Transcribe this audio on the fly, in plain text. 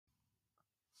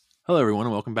Hello, everyone,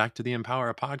 and welcome back to the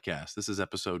Empower podcast. This is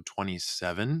episode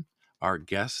 27. Our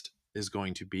guest is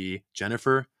going to be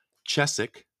Jennifer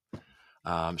Chesak.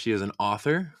 She is an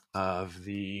author of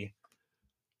the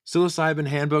Psilocybin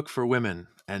Handbook for Women.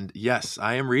 And yes,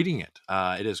 I am reading it.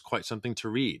 It is quite something to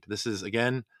read. This is,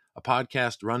 again, a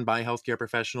podcast run by healthcare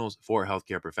professionals for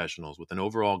healthcare professionals with an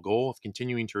overall goal of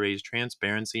continuing to raise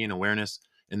transparency and awareness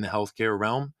in the healthcare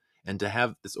realm, and to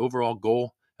have this overall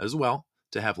goal as well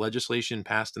to have legislation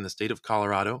passed in the state of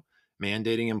Colorado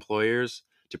mandating employers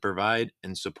to provide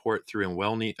and support through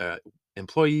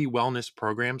employee wellness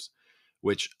programs,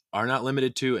 which are not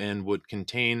limited to and would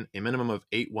contain a minimum of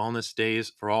 8 wellness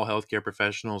days for all healthcare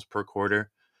professionals per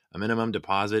quarter, a minimum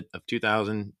deposit of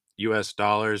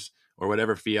 $2,000 or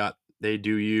whatever fiat they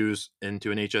do use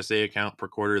into an HSA account per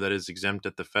quarter that is exempt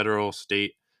at the federal,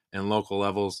 state, and local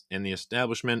levels, and the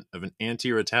establishment of an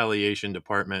anti-retaliation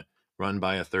department run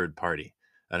by a third party.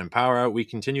 At Empower, we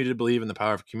continue to believe in the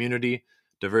power of community,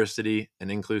 diversity, and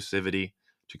inclusivity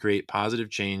to create positive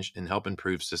change and help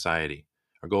improve society.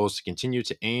 Our goal is to continue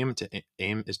to aim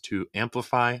is to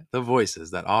amplify the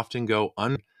voices that often go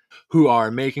who are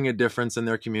making a difference in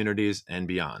their communities and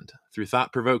beyond. Through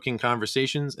thought-provoking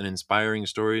conversations and inspiring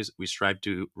stories, we strive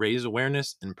to raise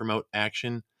awareness and promote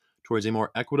action towards a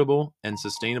more equitable and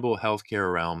sustainable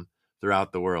healthcare realm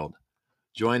throughout the world.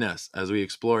 Join us as we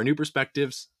explore new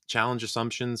perspectives, challenge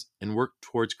assumptions, and work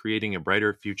towards creating a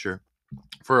brighter future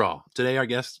for all. Today, our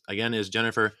guest, again, is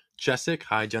Jennifer Chesak.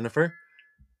 Hi, Jennifer.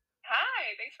 Hi,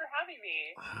 thanks for having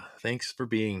me. Thanks for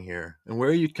being here. And where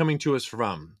are you coming to us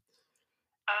from?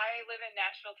 I live in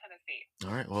Nashville, Tennessee.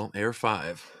 All right, well, Air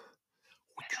 5.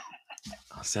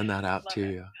 I'll send that out Love to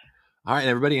it. you. All right,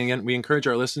 everybody, again, we encourage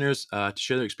our listeners to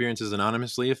share their experiences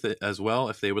anonymously as well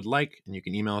if they would like. And you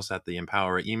can email us at the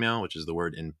Empower email, which is the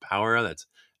word Empower. That's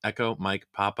Echo, Mike,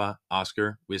 Papa,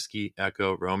 Oscar, Whiskey,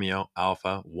 Echo, Romeo,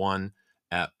 Alpha, 1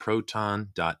 at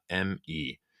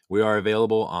proton.me. We are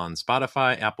available on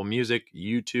Spotify, Apple Music,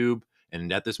 YouTube.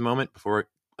 And at this moment, before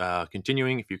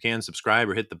continuing, if you can, subscribe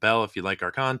or hit the bell if you like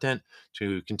our content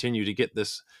to continue to get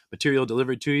this material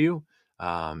delivered to you.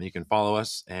 You can follow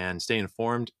us and stay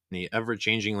informed in the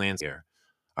ever-changing landscape.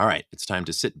 All right, it's time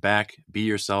to sit back, be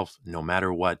yourself no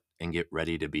matter what, and get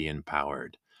ready to be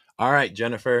empowered. All right,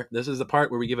 Jennifer, this is the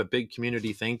part where we give a big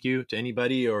community thank you to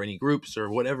anybody or any groups or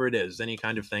whatever it is, any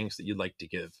kind of thanks that you'd like to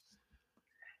give.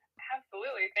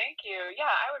 Absolutely. Thank you.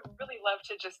 Yeah, I would really love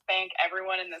to just thank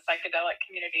everyone in the psychedelic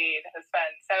community that has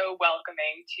been so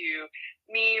welcoming to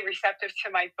me, receptive to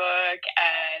my book,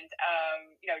 and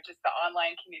just the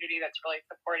online community that's really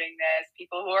supporting this.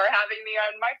 People who are having me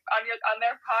on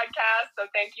their podcast. So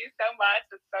thank you so much.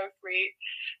 It's so sweet.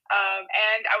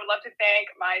 And I would love to thank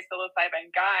my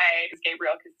psilocybin guide,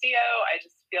 Gabriel Castillo. I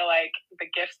just feel like the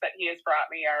gifts that he has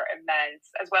brought me are immense,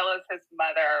 as well as his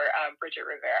mother, Bridget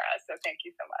Rivera. So thank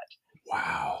you so much.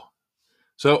 Wow.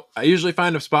 So I usually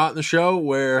find a spot in the show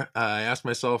where I ask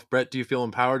myself, Brett, do you feel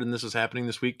empowered? And this is happening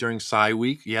this week during Psy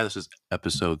Week. Yeah, this is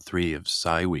episode 3 of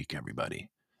Psy Week, everybody.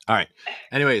 All right.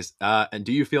 Anyways, and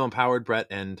do you feel empowered, Brett?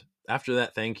 And after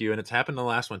that, thank you. And it's happened in the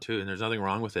last one too, and there's nothing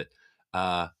wrong with it.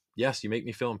 Yes, you make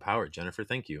me feel empowered, Jennifer.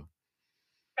 Thank you.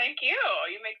 Thank you.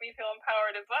 You make me feel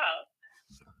empowered as well.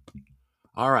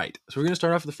 All right. So we're going to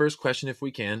start off with the first question if we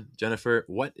can. Jennifer,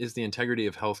 what is the integrity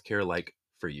of healthcare like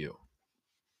for you?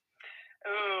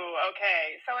 Ooh,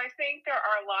 okay. So I think there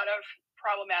are a lot of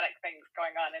problematic things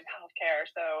going on in healthcare.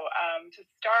 So to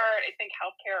start, I think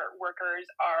healthcare workers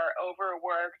are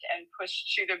overworked and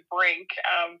pushed to the brink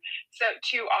so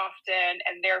too often,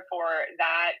 and therefore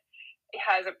that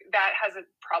has a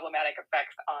problematic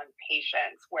effects on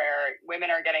patients, where women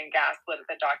are getting gaslit at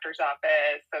the doctor's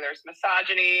office. So there's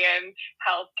misogyny in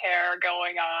healthcare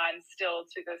going on still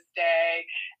to this day.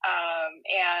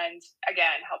 And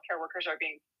again, healthcare workers are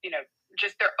being,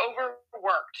 they're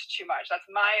overworked too much. That's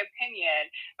my opinion,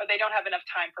 but they don't have enough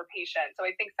time for patients. So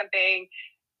I think something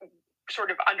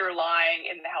sort of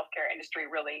underlying in the healthcare industry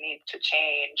really needs to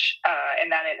change.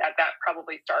 And that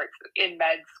probably starts in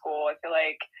med school. I feel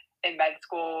like in med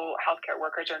school, healthcare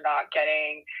workers are not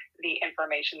getting the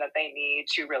information that they need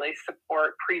to really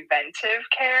support preventive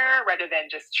care rather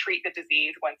than just treat the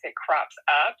disease once it crops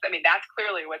up. I mean, that's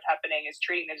clearly what's happening, is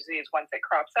treating the disease once it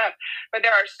crops up. But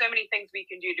there are so many things we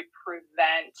can do to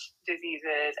prevent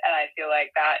diseases, and I feel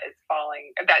like that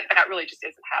really just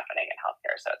isn't happening in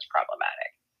healthcare, so it's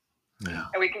problematic. Yeah.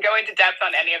 And we can go into depth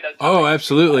on any of those topics. Oh,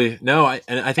 absolutely. No, I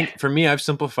think for me, I've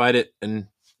simplified it in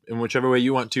whichever way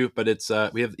you want to, but it's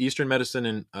we have Eastern medicine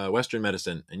and Western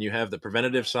medicine, and you have the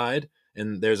preventative side,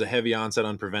 and there's a heavy onset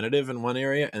on preventative in one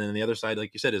area, and then the other side,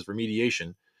 like you said, is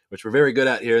remediation, which we're very good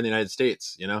at here in the United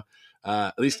States.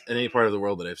 at least in any Hmm. part of the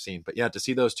world that I've seen. But yeah, to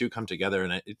see those two come together,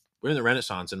 and we're in the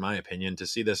Renaissance, in my opinion, to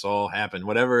see this all happen.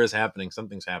 Whatever is happening,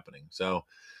 something's happening. So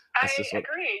that's I just what.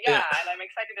 agree. Yeah. Yeah. And I'm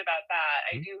excited about that.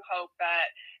 I Mhm. do hope that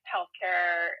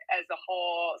healthcare as a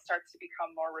whole starts to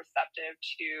become more receptive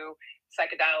to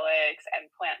psychedelics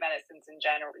and plant medicines in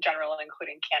general,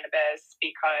 including cannabis,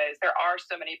 because there are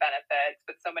so many benefits,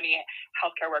 but so many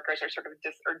healthcare workers are sort of,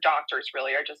 or doctors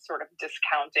really, are just sort of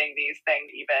discounting these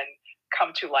things even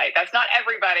come to light. That's not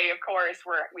everybody, of course.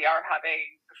 We are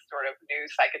having this sort of new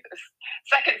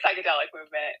second psychedelic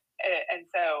movement, and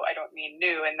so I don't mean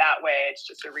new in that way. It's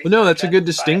just a Well, no, that's a good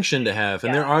resurgence, but distinction to have.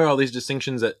 And there yeah, are all these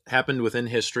distinctions that happened within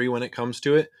history when it comes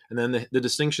to it. And then the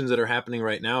distinctions that are happening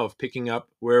right now of picking up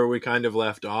where we kind of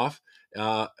left off.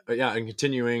 Yeah, and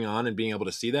continuing on and being able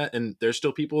to see that. And there's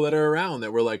still people that are around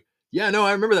that were like, yeah, no,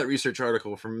 I remember that research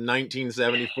article from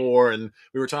 1974, and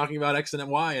we were talking about X and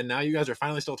Y, and now you guys are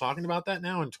finally still talking about that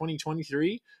now in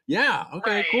 2023. Yeah,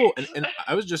 okay, cool. right. And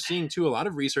I was just seeing too, a lot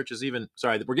of research is even,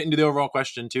 sorry, we're getting to the overall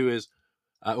question too, is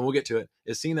and we'll get to it,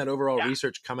 is seeing that overall Yeah.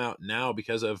 research come out now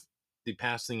because of the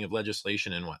passing of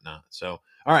legislation and whatnot. So,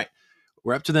 all right,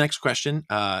 we're up to the next question,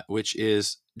 which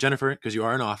is Jennifer, because you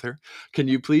are an author. Can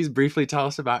you please briefly tell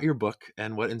us about your book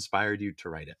and what inspired you to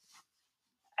write it?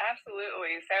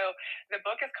 Absolutely. So the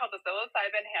book is called The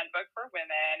Psilocybin Handbook for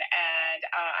Women, and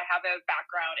I have a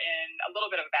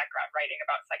little bit of a background writing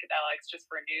about psychedelics just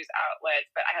for news outlets,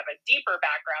 but I have a deeper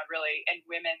background really in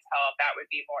women's health. That would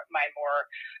be my more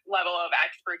level of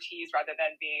expertise rather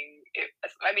than being.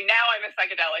 I mean, now I'm a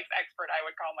psychedelics expert, I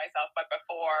would call myself, but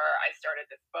before I started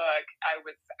this book, I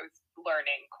was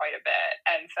learning quite a bit,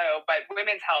 and so but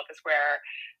women's health is where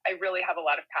I really have a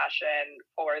lot of passion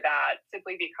for that,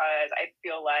 simply because I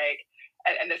feel like,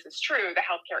 and this is true, the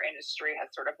healthcare industry has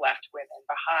sort of left women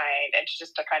behind. And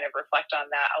just to kind of reflect on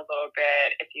that a little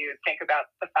bit, if you think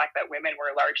about the fact that women were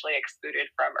largely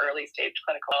excluded from early stage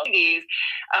clinical studies,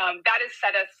 that has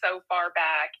set us so far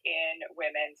back in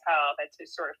women's health. And to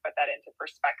sort of put that into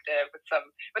perspective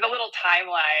with a little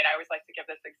timeline, I always like to give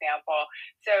this example.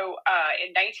 So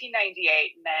in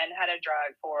 1998, men had a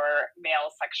drug for male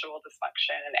sexual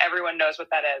dysfunction, and everyone knows what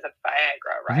that is. It's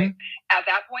Viagra, right? Mm-hmm. At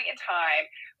that point in time,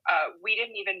 we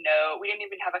didn't even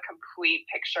have a complete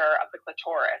picture of the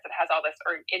clitoris. It has all this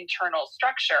internal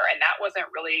structure, and that wasn't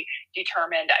really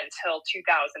determined until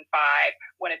 2005,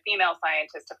 when a female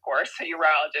scientist, of course, a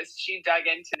urologist, she dug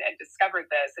into and discovered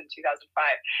this in 2005.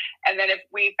 And then if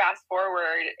we fast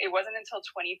forward, it wasn't until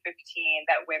 2015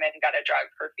 that women got a drug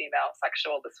for female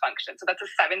sexual dysfunction. So that's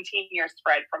a 17-year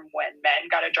spread from when men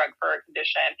got a drug for a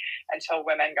condition until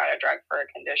women got a drug for a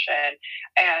condition.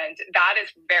 And that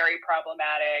is very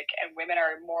problematic. And women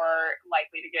are more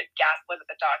likely to get gaslit at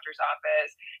the doctor's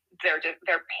office.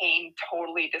 Their pain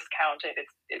totally discounted.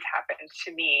 It's happened to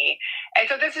me.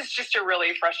 And so this is just a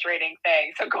really frustrating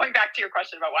thing. So going back to your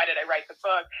question about why did I write the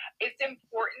book, it's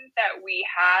important that we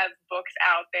have books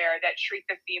out there that treat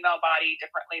the female body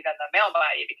differently than the male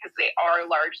body, because they are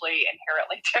largely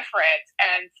inherently different.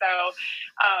 And so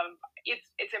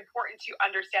it's important to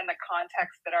understand the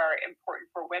contexts that are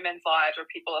important for women's lives, or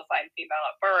people assigned female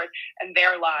at birth, and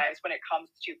their lives when it comes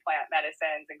to plant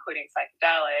medicines, including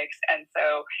psychedelics. And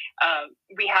so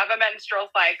we have a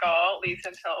menstrual cycle, at least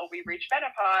until we reach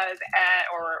menopause,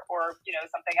 or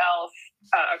something else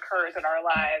occurs in our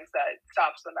lives that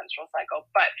stops the menstrual cycle.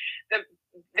 But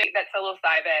that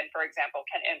psilocybin, for example,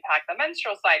 can impact the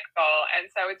menstrual cycle.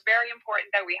 And so it's very important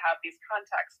that we have these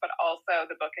contexts, but also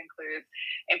the book includes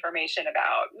information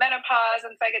about menopause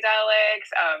and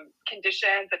psychedelics,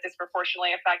 conditions that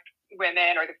disproportionately affect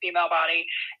women or the female body,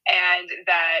 and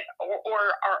that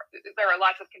there are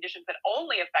lots of conditions that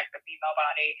only affect the female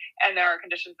body, and there are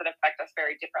conditions that affect us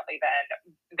very differently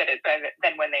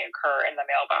than when they occur in the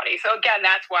male body. So again,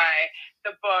 that's why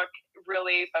the book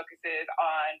really focuses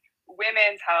on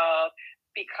women's health,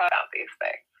 because of these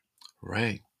things.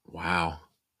 Right. Wow.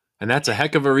 And that's a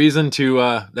heck of a reason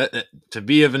to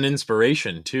be of an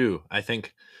inspiration too. I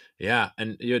think, yeah.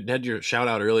 And you had your shout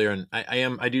out earlier, and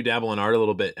I do dabble in art a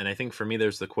little bit, and I think for me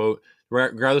there's the quote,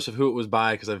 regardless of who it was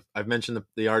by, because I've mentioned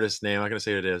the artist's name. I'm not gonna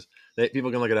say who it is.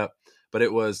 People can look it up, but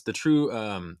it was, the true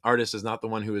artist is not the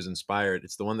one who is inspired;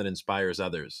 it's the one that inspires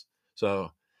others.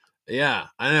 So yeah,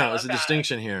 I I know it's love a that.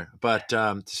 distinction here, but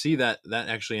to see that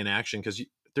actually in action, because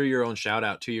through your own shout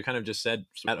out too, you kind of just said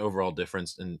that overall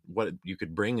difference and what you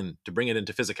could bring, and to bring it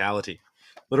into physicality,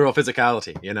 literal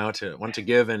physicality, to want to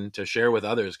give and to share with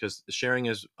others, because sharing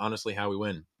is honestly how we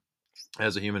win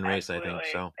as a human race, I think.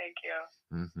 Absolutely. So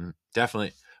Thank you.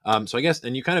 definitely. So I guess,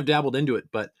 and you kind of dabbled into it,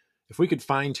 but if we could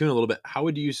fine tune a little bit, how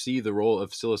would you see the role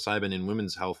of psilocybin in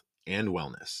women's health and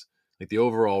wellness? like the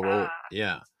overall role. Ah.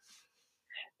 Yeah.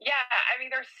 Yeah, I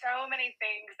mean, there's so many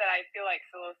things that I feel like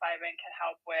psilocybin can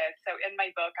help with. So in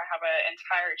my book, I have an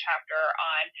entire chapter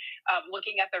on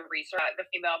looking at the research that the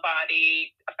female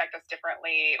body affect us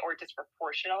differently or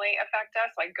disproportionately affect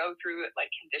us. So I go through it like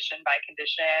condition by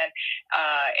condition,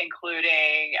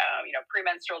 including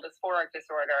premenstrual dysphoric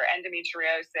disorder,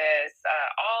 endometriosis,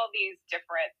 all these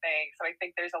different things. So I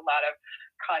think there's a lot of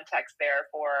context there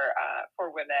for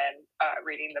women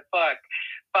reading the book.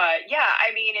 But yeah,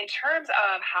 I mean, in terms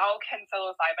of how can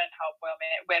psilocybin help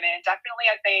women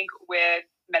definitely I think with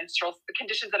menstrual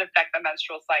conditions that affect the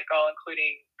menstrual cycle,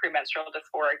 including premenstrual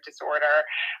dysphoric disorder,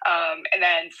 and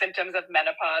then symptoms of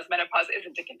menopause. Menopause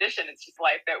isn't a condition; it's just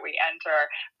life that we enter.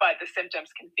 But the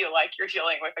symptoms can feel like you're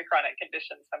dealing with a chronic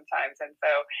condition sometimes, and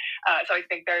so I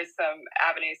think there's some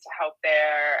avenues to help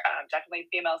there. Definitely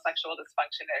female sexual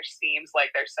dysfunction. There seems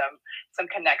like there's some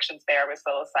connections there with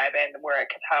psilocybin where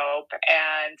it could help,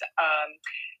 and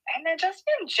then just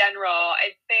in general,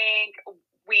 I think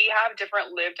we have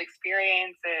different lived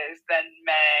experiences than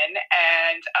men,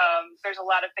 and there's a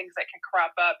lot of things that can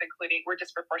crop up, including we're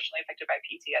disproportionately affected by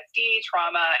PTSD,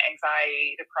 trauma,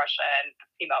 anxiety, depression.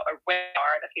 Women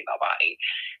are the female body,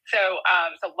 so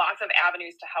lots of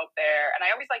avenues to help there. And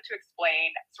I always like to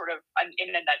explain, sort of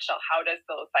in a nutshell, how does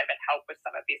psilocybin help with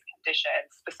some of these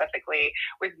conditions, specifically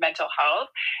with mental health.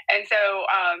 And so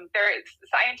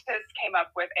scientists came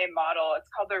up with a model. It's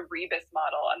called the Rebus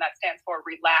model, and that stands for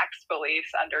Relaxed Beliefs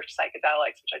Under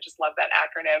Psychedelics, which I just love that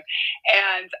acronym.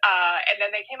 And then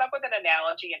they came up with an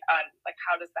analogy on like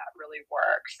how does that really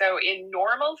work. So in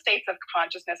normal states of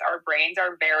consciousness, our brains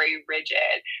are very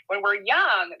rigid. When we're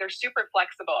young, they're super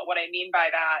flexible. What I mean by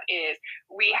that is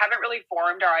we haven't really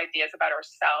formed our ideas about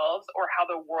ourselves or how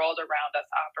the world around us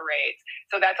operates.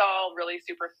 So that's all really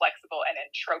super flexible and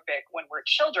entropic when we're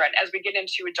children. As we get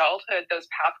into adulthood,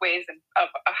 those pathways of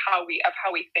how we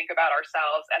think about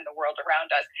ourselves and the world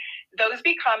around us, those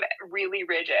become really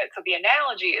rigid. So the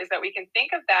analogy is that we can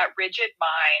think of that rigid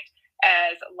mind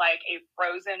as like a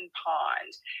frozen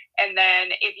pond. And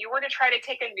then if you were to try to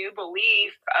take a new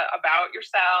belief about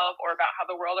yourself or about how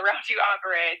the world around you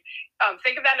operates,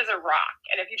 think of that as a rock.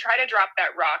 And if you try to drop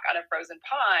that rock on a frozen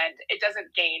pond, it doesn't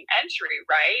gain entry,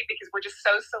 right? Because we're just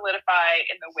so solidified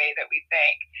in the way that we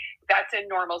think. That's in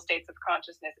normal states of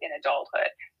consciousness in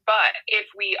adulthood. But if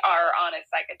we are on a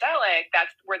psychedelic,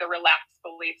 that's where the relaxed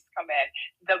beliefs come in.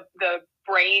 The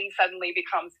brain suddenly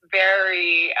becomes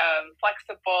very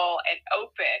flexible and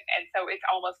open. And so it's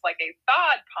almost like a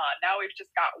thawed pond. Now we've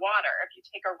just got water. If you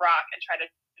take a rock and try to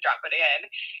drop it in,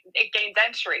 it gains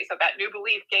entry. So that new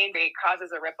belief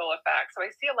causes a ripple effect. So I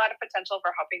see a lot of potential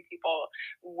for helping people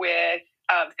with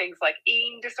things like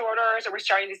eating disorders, or we're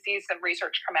starting to see some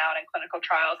research come out in clinical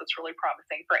trials that's really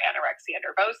promising for anorexia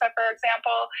nervosa, for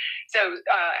example. So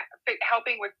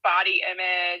helping with body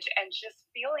image and just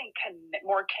feeling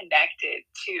more connected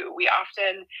too. We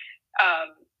often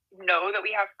know that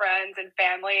we have friends and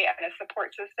family and a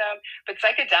support system, but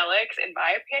psychedelics, in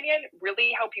my opinion,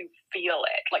 really help you feel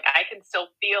it. Like I can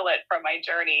still feel it from my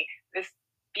journey, this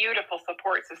beautiful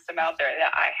support system out there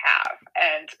that I have.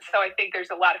 And so I think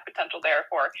there's a lot of potential there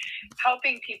for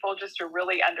helping people just to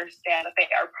really understand that they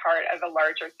are part of a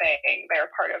larger thing.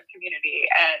 They're part of community,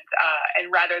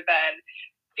 and rather than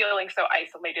feeling so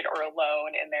isolated or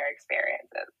alone in their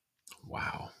experiences.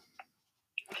 Wow.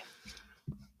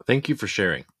 Thank you for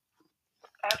sharing.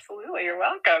 Absolutely. You're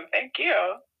welcome. Thank you.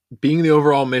 Being the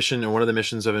overall mission and one of the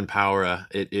missions of Empowera,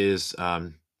 it is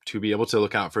to be able to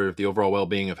look out for the overall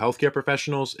well-being of healthcare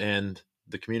professionals and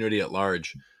the community at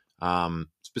large. I'm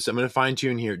going to fine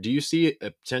tune here. Do you see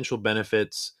potential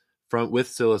benefits with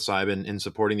psilocybin in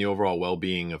supporting the overall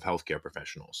well-being of healthcare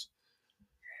professionals?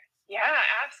 Yeah,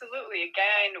 absolutely.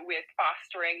 Again, with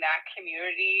fostering that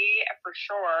community for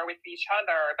sure with each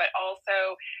other, but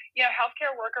also,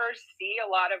 healthcare workers see a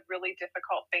lot of really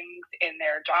difficult things in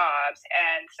their jobs.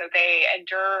 And so they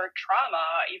endure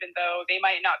trauma, even though they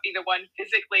might not be the one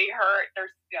physically hurt.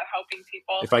 They're helping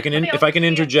people. If I can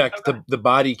interject, the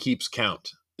body keeps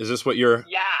count. Is this what you're?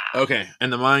 Yeah. Okay.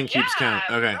 And the mind keeps count.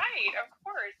 Okay. Right. Of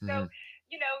course. Mm-hmm. So,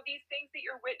 these things that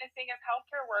you're witnessing as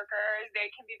healthcare workers,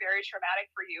 they can be very traumatic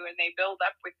for you and they build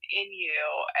up within you.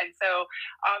 And so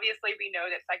obviously we know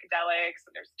that psychedelics,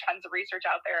 and there's tons of research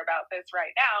out there about this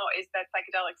right now, is that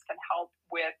psychedelics can help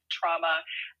with trauma.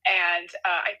 And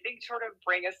I think sort of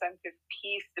bring a sense of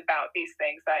peace about these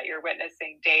things that you're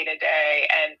witnessing day to day,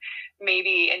 and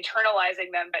maybe internalizing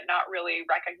them, but not really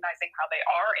recognizing how they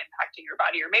are impacting your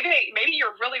body. Or maybe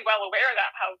you're really well aware of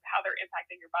that, how they're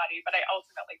impacting your body. But I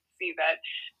ultimately see that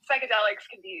psychedelics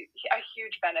can be a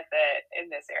huge benefit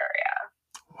in this area.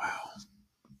 Wow.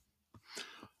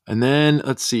 And then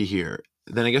let's see here.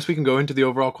 Then I guess we can go into the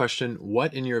overall question.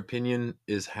 What, in your opinion,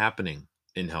 is happening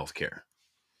in healthcare?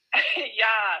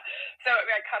 Yeah. So I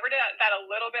mean, I covered that a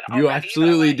little bit You already, but I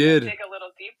absolutely want to, did. dig a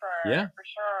little deeper Yeah. for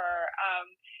sure.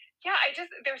 Yeah,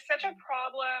 there's such a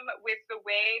problem with the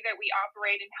way that we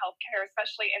operate in healthcare,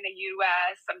 especially in the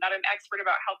US. I'm not an expert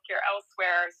about healthcare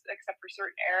elsewhere, except for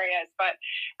certain areas, but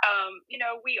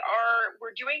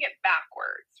we're doing it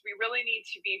backwards. We really need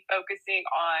to be focusing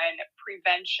on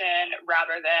prevention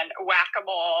rather than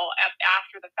whack-a-mole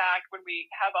after the fact when we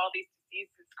have all these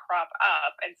diseases crop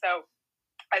up. And so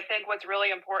I think what's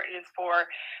really important is for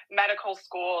medical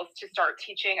schools to start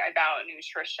teaching about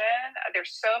nutrition.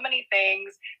 There's so many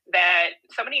things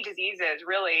so many diseases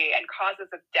really and causes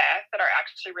of death that are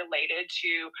actually related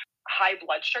to high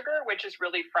blood sugar, which is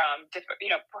really from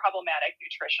problematic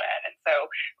nutrition. And so,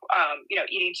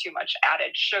 eating too much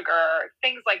added sugar,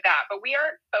 things like that. But we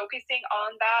aren't focusing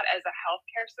on that as a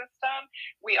healthcare system.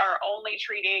 We are only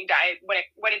treating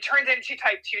when it turns into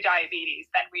type 2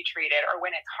 diabetes, then we treat it, or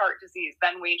when it's heart disease,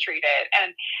 then we treat it.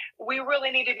 And we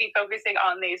really need to be focusing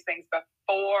on these things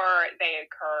before they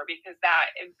occur, because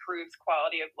that improves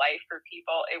quality of life for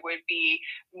people. It would be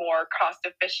more cost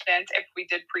efficient if we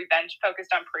did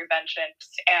focused on prevention.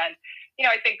 And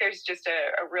I think there's just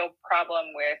a real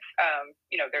problem with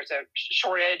there's a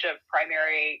shortage of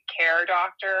primary care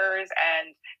doctors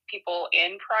and people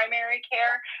in primary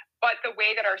care. But the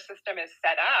way that our system is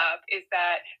set up is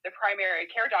that the primary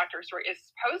care doctor is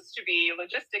supposed to be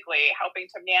logistically helping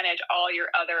to manage all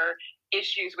your other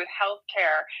issues with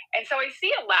healthcare. And so I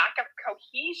see a lack of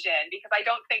cohesion because I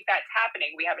don't think that's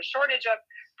happening. We have a shortage of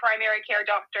primary care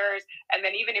doctors. And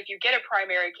then even if you get a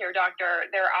primary care doctor,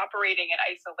 they're operating in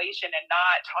isolation and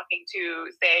not talking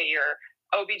to, say, your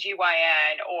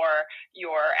OBGYN or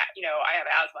I have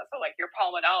asthma, so like your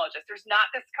pulmonologist. There's not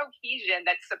this cohesion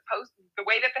the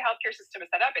way that the healthcare system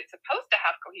is set up, it's supposed to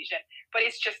have cohesion, but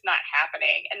it's just not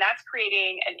happening. And that's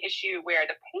creating an issue where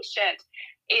the patient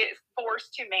is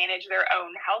forced to manage their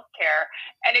own healthcare.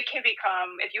 And it can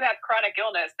become, if you have chronic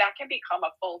illness, that can become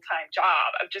a full-time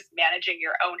job of just managing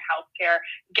your own healthcare,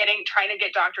 trying to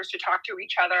get doctors to talk to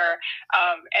each other.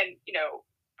 And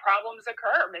problems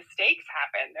occur, mistakes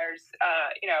happen. There's,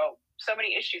 so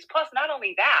many issues. Plus, not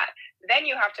only that, then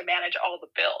you have to manage all the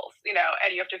bills,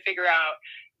 and you have to figure out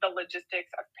the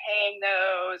logistics of paying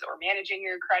those or managing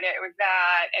your credit with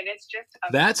that. And it's just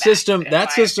That mess, system in my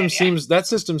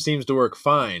opinion. seems to work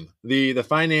fine. The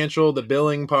financial, the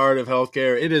billing part of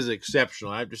healthcare, it is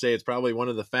exceptional. I have to say it's probably one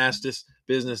of the fastest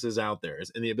businesses out there.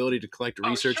 And the ability to collect Oh,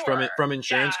 research sure. from insurance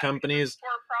Yeah, because it's companies. for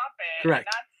profit, and Correct.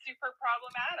 that's super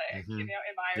problematic, Mm-hmm. in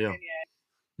my Yeah. opinion.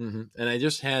 Mm-hmm. And I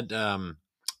just had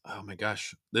oh my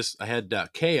gosh, I had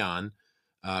Kay on.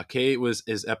 Kay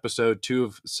is episode 2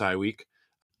 of Psy Week.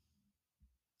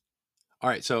 All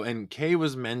right, so and Kay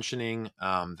was mentioning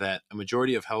that a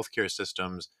majority of healthcare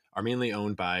systems are mainly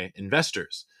owned by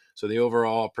investors. So the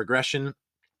overall progression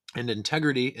and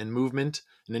integrity and movement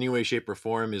in any way, shape, or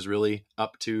form is really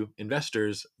up to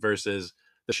investors versus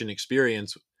the patient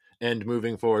experience and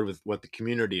moving forward with what the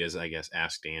community is, I guess,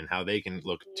 asking and how they can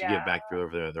look to give Yeah. back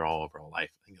through their all overall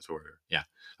life. I think that's where yeah.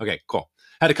 Okay, cool.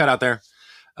 Had to cut out there.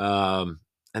 And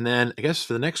then I guess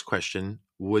for the next question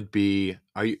would be,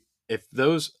 if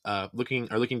those looking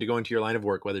to go into your line of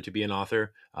work, whether to be an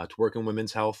author, to work in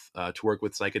women's health, to work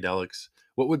with psychedelics,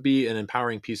 what would be an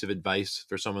empowering piece of advice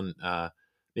for someone?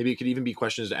 Maybe it could even be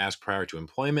questions to ask prior to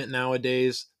employment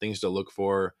nowadays, things to look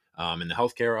for in the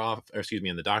healthcare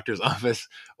in the doctor's office,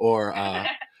 or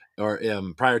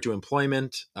prior to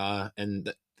employment, and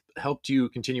that helped you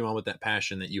continue on with that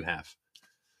passion that you have.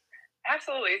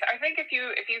 Absolutely. I think if you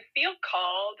feel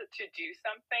called to do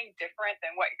something different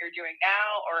than what you're doing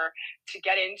now, or to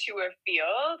get into a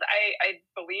field, I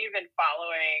believe in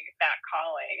following that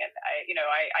calling. And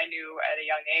I knew at a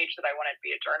young age that I wanted to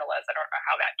be a journalist. I don't know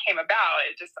how that came about.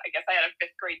 I guess I had a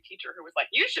fifth grade teacher who was like,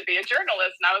 "You should be a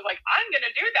journalist," and I was like, "I'm going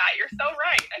to do that. You're so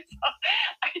right." And so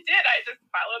I did. I just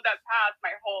followed that path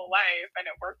my whole life, and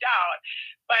it worked out.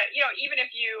 But even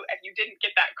if you didn't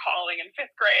get that calling in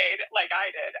fifth grade like I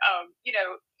did,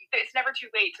 it's never too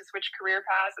late to switch career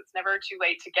paths. It's never too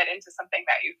late to get into something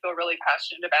that you feel really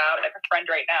passionate about. I have a friend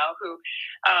right now who,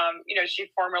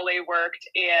 she formerly worked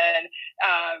in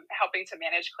helping to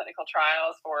manage clinical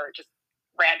trials for just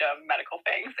random medical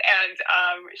things. And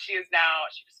she just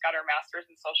got her master's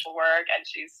in social work, and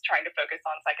she's trying to focus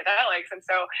on psychedelics. And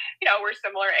so, we're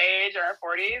similar age, in our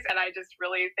 40s. And I just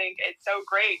really think it's so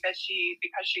great that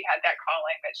because she had that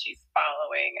calling, that she's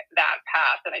following that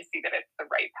path. And I see that it's the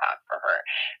right path for her.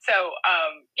 So,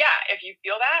 if you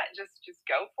feel that, just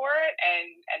go for it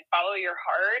and follow your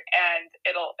heart, and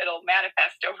it'll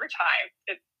manifest over time.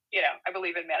 I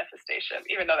believe in manifestation,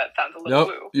 even though that sounds a little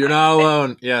woo. You're not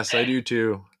alone. Yes, I do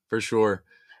too, for sure.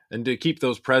 And to keep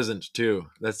those present too.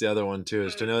 That's the other one too,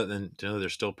 is to know they're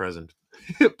still present,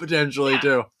 potentially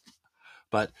too.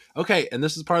 But okay, and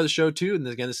this is part of the show too. And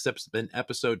again, this has been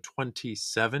episode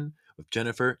 27 with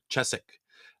Jennifer Chesak.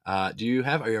 Are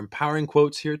your empowering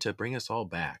quotes here to bring us all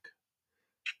back?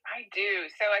 I do.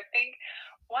 So I think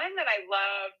one that I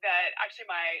love that actually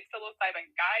my psilocybin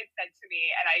guide said to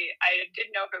me, and I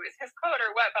didn't know if it was his quote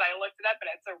or what, but I looked it up,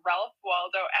 and it's a Ralph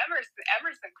Waldo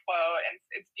Emerson quote, and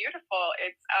it's beautiful.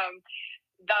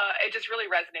 It just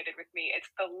really resonated with me. It's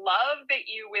the love that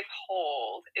you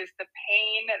withhold is the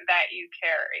pain that you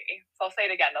carry. So I'll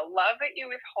say it again. The love that you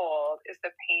withhold is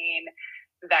the pain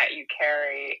that you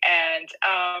carry. And,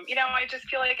 I just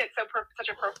feel like it's such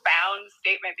a profound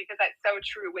statement, because that's so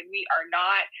true. When we are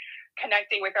not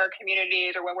connecting with our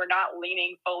communities, or when we're not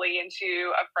leaning fully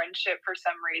into a friendship for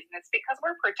some reason, it's because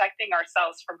we're protecting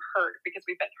ourselves from hurt, because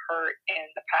we've been hurt in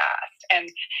the past. And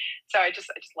so I just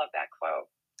love that quote.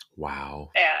 Wow.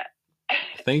 Yeah.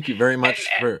 Thank you very much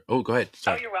go ahead.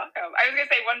 Sorry. Oh, you're welcome. I was going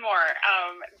to say one more.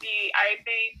 I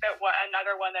think that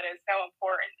another one that is so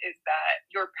important is that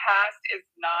your past is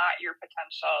not your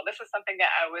potential. This is something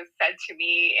that was said to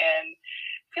me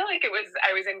I feel like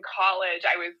I was in college.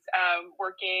 I was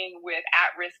working with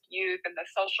at-risk youth, and the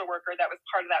social worker that was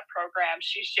part of that program,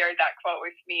 she shared that quote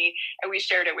with me, and we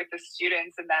shared it with the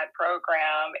students in that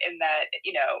program, in that,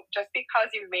 just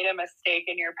because you've made a mistake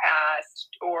in your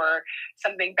past, or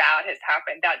something bad has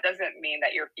happened, that doesn't mean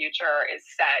that your future is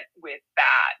set with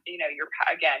that.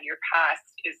 Your past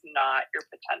is not your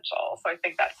potential. So I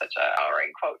think that's such a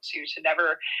empowering quote too, to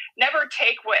never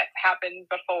take what happened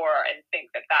before and think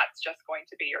that that's just going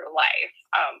to be your life,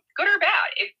 good or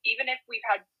bad. Even if we've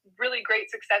had really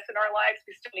great success in our lives,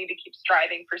 we still need to keep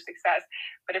striving for success.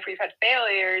 But if we've had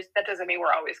failures, that doesn't mean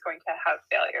we're always going to have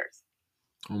failures.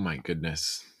 Oh my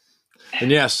goodness.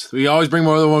 And yes, we always bring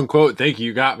more than one quote. Thank you.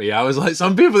 You got me. I was like,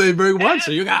 some people, they bring one.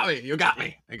 So you got me. You got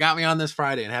me. You got me on this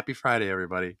Friday. And happy Friday,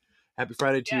 everybody. Happy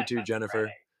Friday to you too, Jennifer.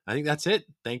 Friday. I think that's it.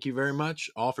 Thank you very much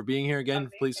all for being here again.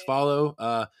 Amazing. Please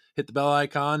follow, hit the bell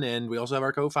icon, and we also have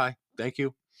our Ko-Fi. Thank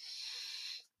you.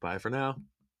 Bye for now.